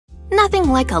Nothing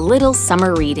like a little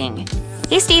summer reading.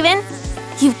 Hey, Steven,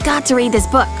 you've got to read this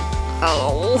book.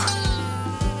 Oh.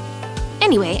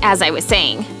 Anyway, as I was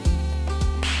saying.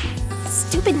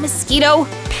 Stupid mosquito.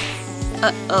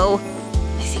 Uh-oh.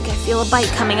 I think I feel a bite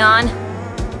coming on.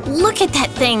 Look at that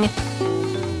thing.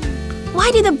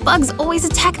 Why do the bugs always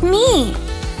attack me?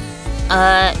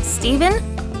 Steven?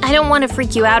 I don't want to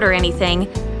freak you out or anything,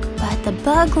 but the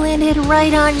bug landed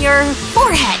right on your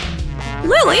forehead.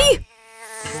 Lily?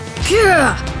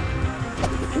 Gah!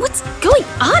 What's going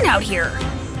on out here?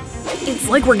 It's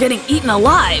like we're getting eaten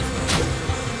alive.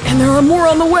 And there are more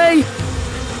on the way.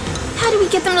 How do we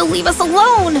get them to leave us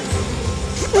alone?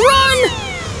 Run!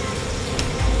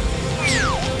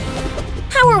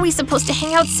 How are we supposed to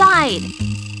hang outside?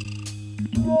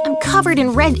 I'm covered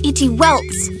in red, itchy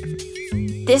welts.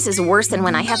 This is worse than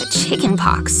when I have a chicken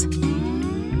pox.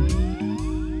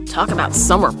 Talk about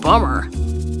summer bummer.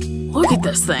 Look at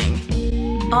this thing.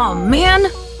 Oh man!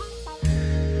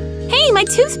 Hey, my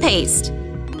toothpaste!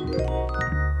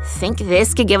 Think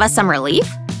this could give us some relief?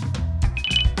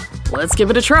 Let's give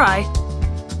it a try.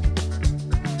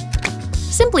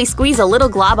 Simply squeeze a little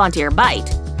glob onto your bite.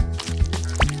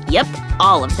 Yep,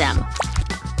 all of them.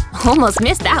 Almost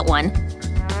missed that one.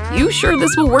 You sure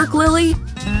this will work, Lily?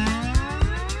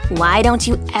 Why don't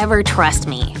you ever trust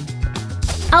me?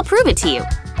 I'll prove it to you.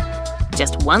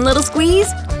 Just one little squeeze,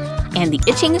 and the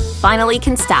itching finally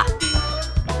can stop.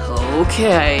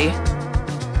 Okay.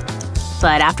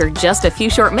 But after just a few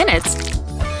short minutes,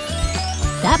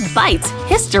 that bite's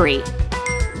history.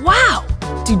 Wow!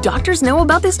 Do doctors know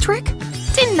about this trick?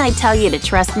 Didn't I tell you to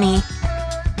trust me?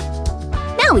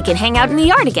 Now we can hang out in the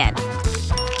yard again.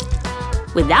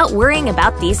 Without worrying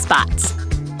about these spots.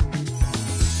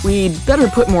 We'd better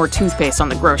put more toothpaste on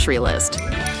the grocery list.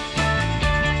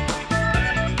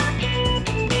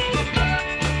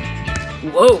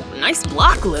 Whoa, nice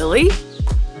block, Lily.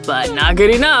 But not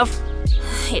good enough.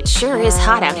 It sure is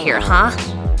hot out here, huh?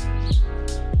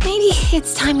 Maybe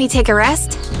it's time we take a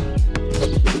rest.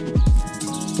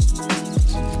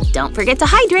 Don't forget to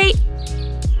hydrate.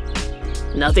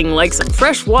 Nothing like some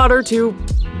fresh water to…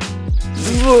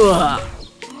 Ugh.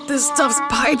 This stuff's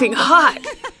piping hot.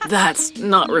 That's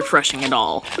not refreshing at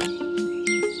all.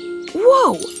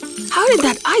 Whoa! How did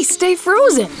that ice stay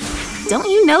frozen? Don't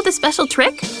you know the special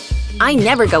trick? I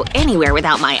never go anywhere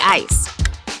without my ice.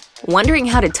 Wondering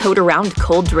how to tote around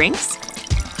cold drinks?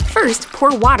 First,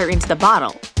 pour water into the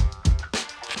bottle.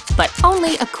 But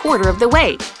only a quarter of the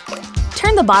way.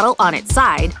 Turn the bottle on its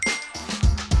side.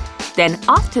 Then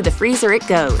off to the freezer it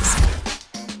goes.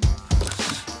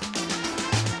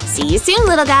 See you soon,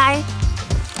 little guy.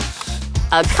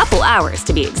 A couple hours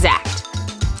to be exact.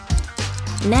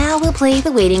 Now we'll play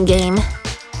the waiting game.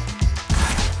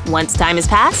 Once time has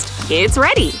passed, it's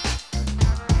ready.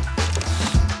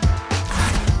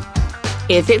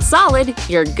 If it's solid,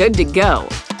 you're good to go.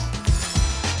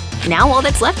 Now all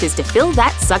that's left is to fill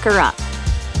that sucker up.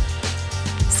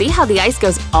 See how the ice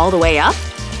goes all the way up?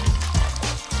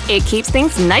 It keeps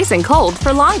things nice and cold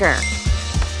for longer.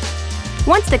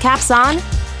 Once the cap's on,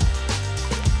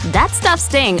 that stuff's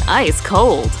staying ice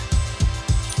cold.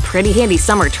 Pretty handy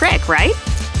summer trick, right?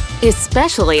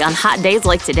 Especially on hot days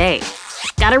like today.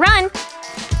 Gotta run!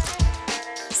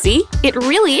 See? It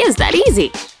really is that easy.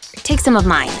 Take some of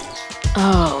mine.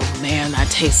 Oh man, that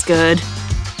tastes good.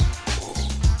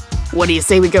 What do you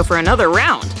say we go for another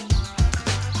round?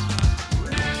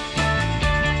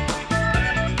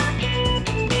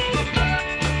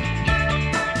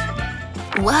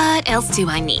 What else do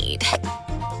I need?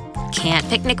 Can't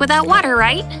picnic without water,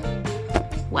 right?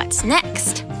 What's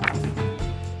next?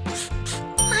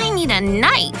 I need a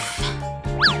knife.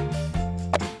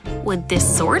 Would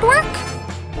this sword work?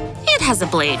 It has a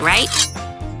blade, right?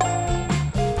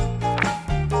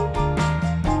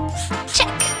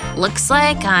 Check. Looks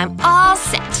like I'm all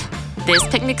set. This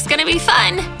picnic's gonna be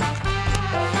fun.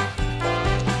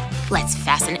 Let's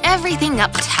fasten everything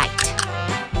up tight.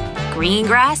 Green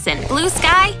grass and blue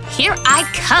sky, here I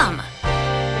come!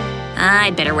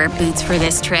 I better wear boots for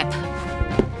this trip.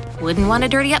 Wouldn't want to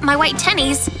dirty up my white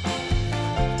tennies.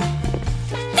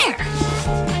 There!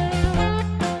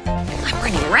 I'm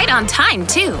running right on time,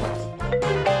 too.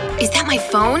 Is that my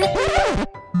phone?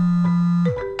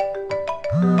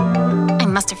 I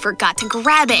must have forgot to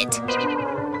grab it.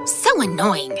 So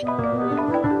annoying.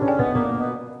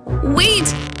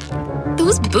 Wait!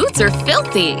 Those boots are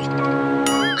filthy.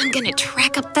 I'm gonna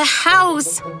track up the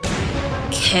house.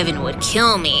 Kevin would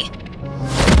kill me.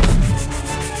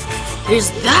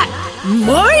 Is that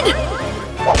mud?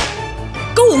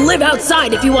 Go live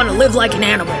outside if you want to live like an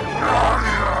animal.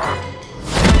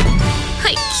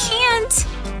 I can't.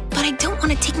 But I I don't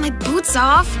want to take my boots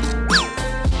off.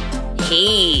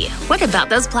 Hey, what about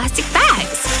those plastic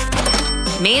bags?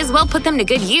 May as well put them to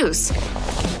good use.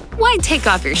 Why take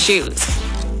off your shoes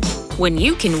when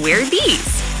you can wear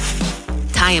these?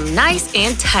 Tie them nice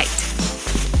and tight.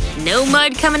 No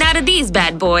mud coming out of these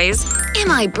bad boys.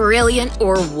 Am I brilliant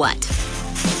or what?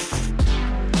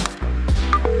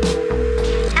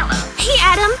 Hello. Hey,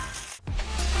 Adam.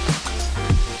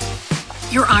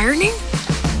 You're ironing?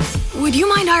 Would you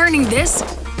mind ironing this?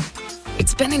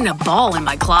 It's been in a ball in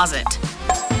my closet.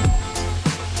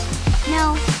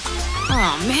 No.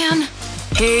 Aw, man.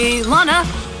 Hey, Lana.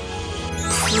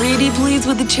 Pretty please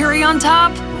with the cherry on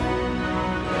top?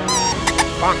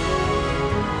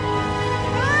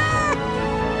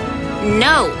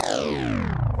 No.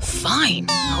 Fine,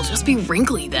 I'll just be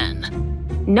wrinkly then.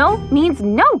 No means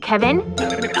no, Kevin.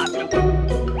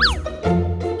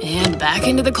 And back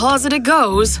into the closet it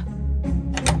goes.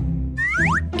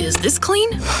 Is this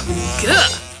clean? Gah!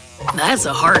 That's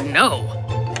a hard no.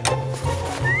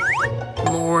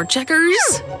 More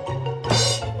checkers?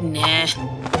 Nah.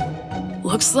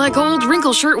 Looks like old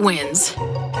wrinkle shirt wins.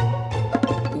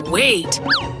 Wait.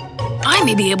 I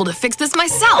may be able to fix this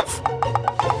myself.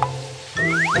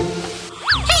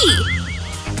 Hey!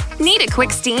 Need a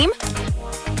quick steam?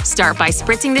 Start by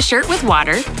spritzing the shirt with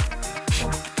water.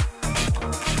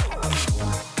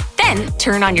 Then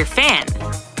turn on your fan.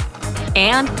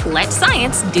 And let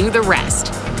science do the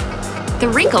rest. The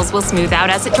wrinkles will smooth out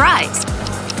as it dries.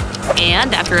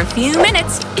 And after a few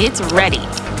minutes, it's ready.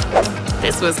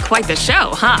 This was quite the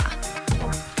show, huh?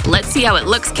 Let's see how it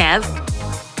looks, Kev.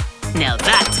 Now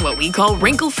that's what we call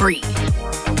wrinkle-free.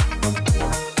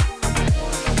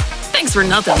 Thanks for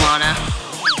nothing, Lana.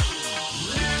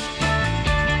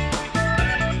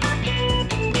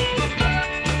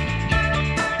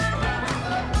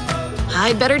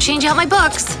 I'd better change out my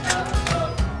books.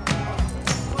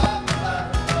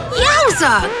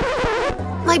 Yowza!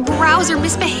 My brows are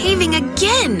misbehaving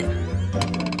again!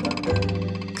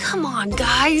 Come on,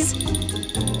 guys.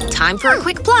 Time for a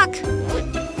quick pluck.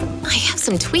 I have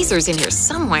some tweezers in here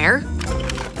somewhere.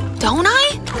 Don't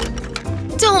I?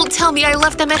 Don't tell me I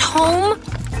left them at home!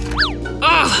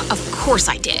 Ugh, of course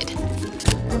I did.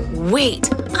 Wait,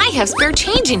 I have spare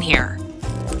change in here.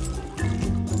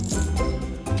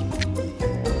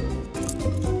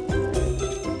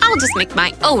 I'll just make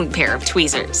my own pair of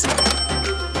tweezers.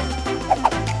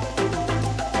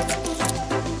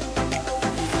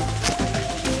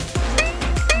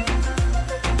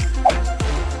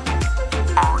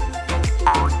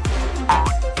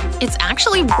 It's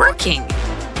actually working.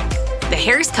 The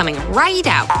hair's coming right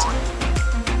out.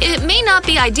 It may not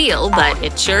be ideal, but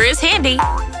it sure is handy.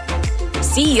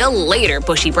 See ya later,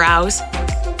 bushy brows.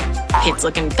 It's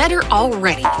looking better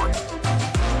already.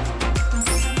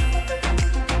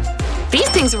 These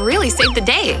things really saved the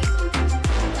day.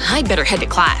 I'd better head to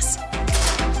class.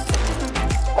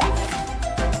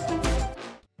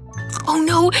 Oh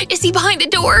no, is he behind the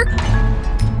door?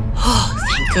 Oh,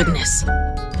 thank goodness.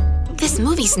 This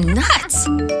movie's nuts.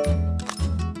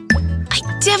 I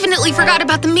definitely forgot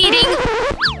about the meeting.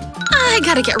 I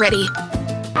gotta get ready.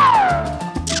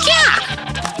 Yeah!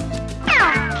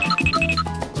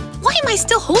 Why am I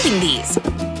still holding these?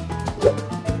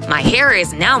 My hair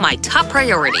is now my top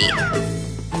priority.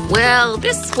 Well,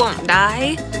 this won't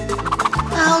die.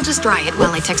 I'll just dry it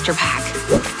while I text her back.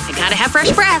 I gotta have fresh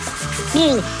breath.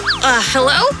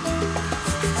 Hello?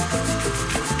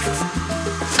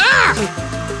 Ah!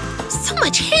 So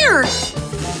much hair!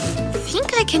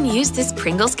 Think I can use this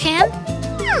Pringles can?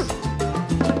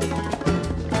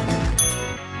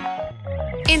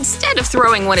 Instead of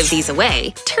throwing one of these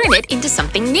away, turn it into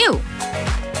something new.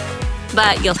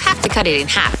 But you'll have to cut it in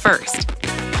half first.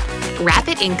 Wrap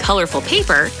it in colorful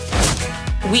paper.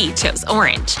 We chose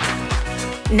orange.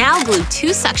 Now glue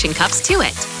 2 suction cups to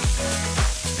it.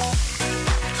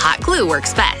 Hot glue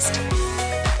works best.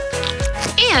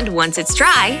 And once it's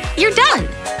dry, you're done!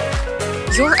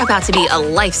 You're about to be a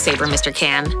lifesaver, Mr.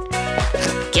 Can.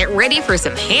 Get ready for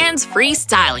some hands-free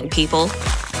styling, people. Too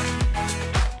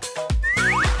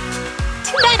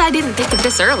bad I didn't think of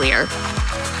this earlier.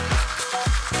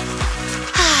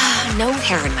 No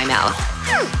hair in my mouth.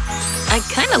 I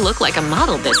kinda look like a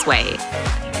model this way.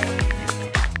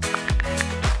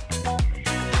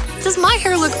 Does my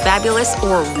hair look fabulous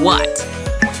or what?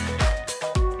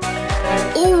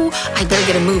 Oh, I better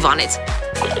get a move on it.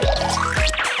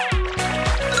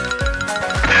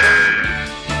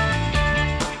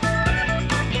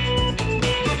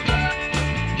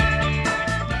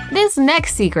 This This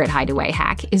next secret hideaway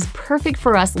hack is perfect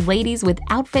for us ladies with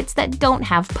outfits that don't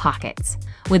have pockets.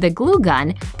 With a glue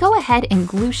gun, go ahead and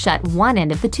glue shut one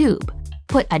end of the tube.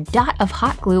 Put a dot of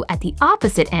hot glue at the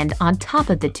opposite end on top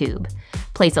of the tube.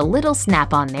 Place a little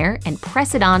snap on there and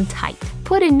press it on tight.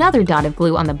 Put another dot of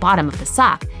glue on the bottom of the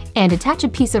sock and attach a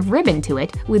piece of ribbon to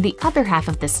it with the other half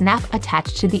of the snap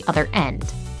attached to the other end.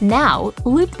 Now,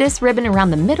 loop this ribbon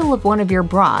around the middle of one of your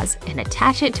bras and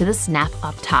attach it to the snap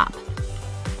up top.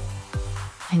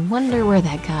 I wonder where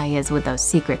that guy is with those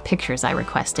secret pictures I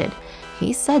requested.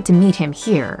 He said to meet him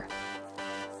here.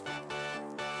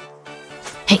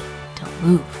 Hey, don't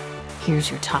move. Here's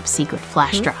your top secret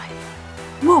flash drive.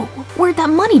 Whoa, where'd that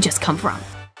money just come from?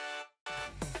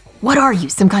 What are you,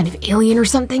 some kind of alien or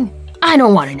something? I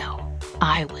don't want to know.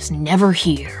 I was never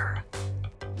here.